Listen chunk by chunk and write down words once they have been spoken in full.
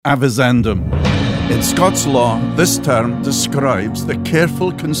Avisendum. In Scots law, this term describes the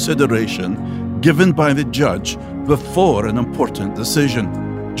careful consideration given by the judge before an important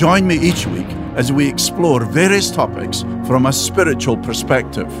decision. Join me each week as we explore various topics from a spiritual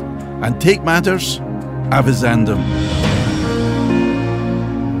perspective and take matters avisendum.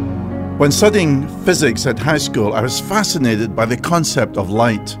 When studying physics at high school, I was fascinated by the concept of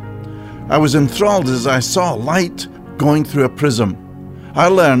light. I was enthralled as I saw light going through a prism. I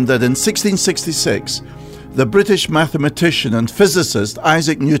learned that in 1666, the British mathematician and physicist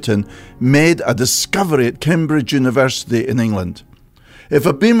Isaac Newton made a discovery at Cambridge University in England. If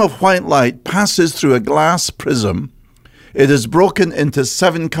a beam of white light passes through a glass prism, it is broken into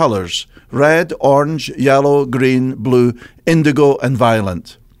 7 colors: red, orange, yellow, green, blue, indigo, and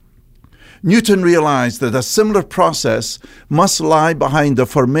violet. Newton realized that a similar process must lie behind the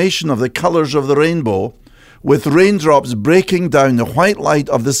formation of the colors of the rainbow, with raindrops breaking down the white light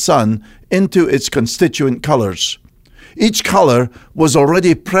of the sun into its constituent colors. Each color was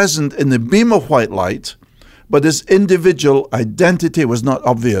already present in the beam of white light, but its individual identity was not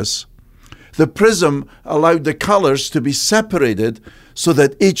obvious. The prism allowed the colors to be separated so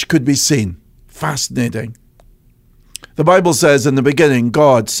that each could be seen. Fascinating. The Bible says, in the beginning,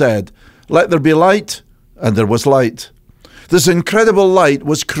 God said, "Let there be light," and there was light. This incredible light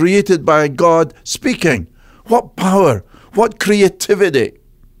was created by God speaking. What power! What creativity!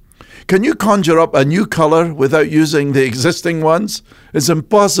 Can you conjure up a new color without using the existing ones? It's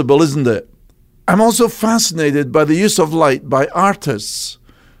impossible, isn't it? I'm also fascinated by the use of light by artists.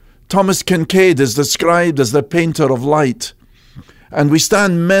 Thomas Kinkade is described as the painter of light, and we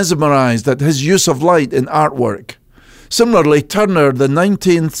stand mesmerized at his use of light in artwork. Similarly, Turner, the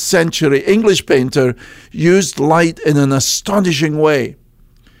 19th century English painter, used light in an astonishing way.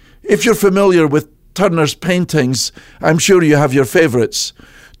 If you're familiar with Turner's paintings, I'm sure you have your favorites.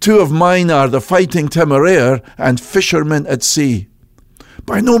 2 of mine are The Fighting Temeraire and Fishermen at Sea.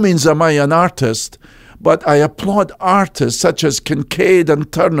 By no means am I an artist, but I applaud artists such as Kinkade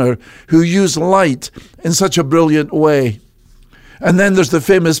and Turner who use light in such a brilliant way. And then there's the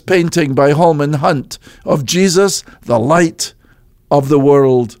famous painting by Holman Hunt of Jesus, the light of the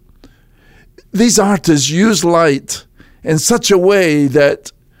world. These artists use light in such a way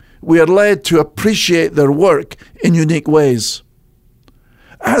that we are led to appreciate their work in unique ways.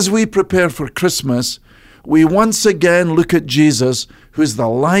 As we prepare for Christmas, we once again look at Jesus, who is the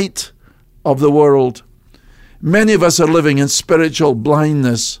light of the world. Many of us are living in spiritual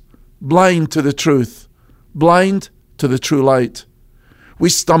blindness, blind to the truth, blind to the true light. We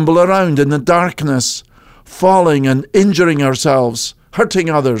stumble around in the darkness, falling and injuring ourselves, hurting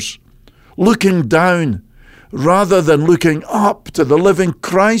others, looking down, rather than looking up to the living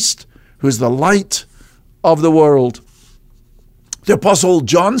Christ, who is the light of the world. The Apostle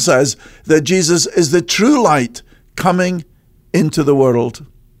John says that Jesus is the true light coming into the world.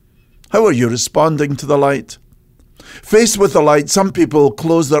 How are you responding to the light? Faced with the light, some people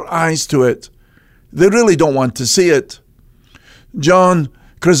close their eyes to it. They really don't want to see it. John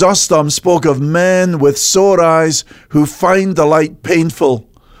Chrysostom spoke of men with sore eyes who find the light painful,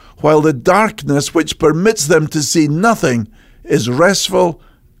 while the darkness which permits them to see nothing is restful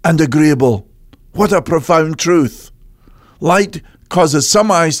and agreeable. What a profound truth! Light causes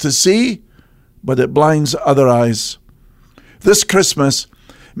some eyes to see, but it blinds other eyes. This Christmas,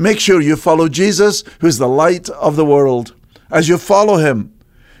 make sure you follow Jesus, who is the light of the world. As you follow him,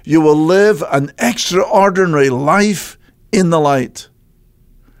 you will live an extraordinary life in the light.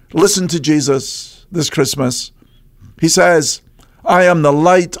 Listen to Jesus this Christmas. He says, "I am the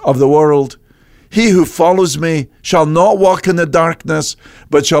light of the world. He who follows me shall not walk in the darkness,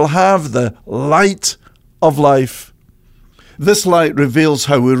 but shall have the light of life." This light reveals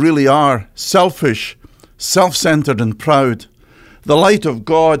how we really are: selfish, self-centered, and proud. The light of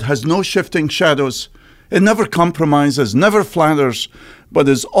God has no shifting shadows. It never compromises, never flatters, but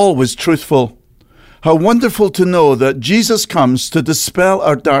is always truthful. How wonderful to know that Jesus comes to dispel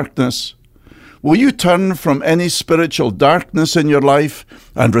our darkness. Will you turn from any spiritual darkness in your life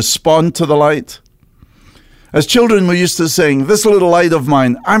and respond to the light? As children, we used to sing, "This little light of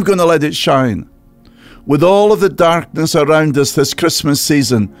mine, I'm going to let it shine." With all of the darkness around us this Christmas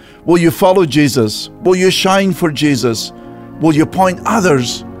season, will you follow Jesus? Will you shine for Jesus? Will you point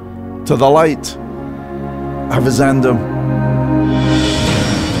others to the light? Avisendum.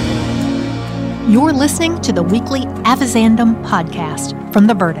 You're listening to the weekly Avisendum podcast from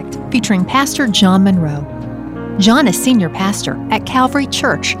The Verdict, featuring Pastor John Monroe. John is senior pastor at Calvary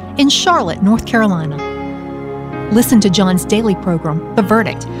Church in Charlotte, North Carolina. Listen to John's daily program, The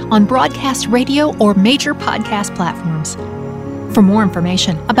Verdict, on broadcast radio or major podcast platforms. For more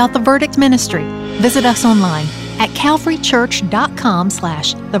information about the Verdict Ministry, visit us online at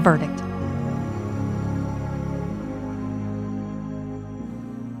calvarychurch.com/theverdict.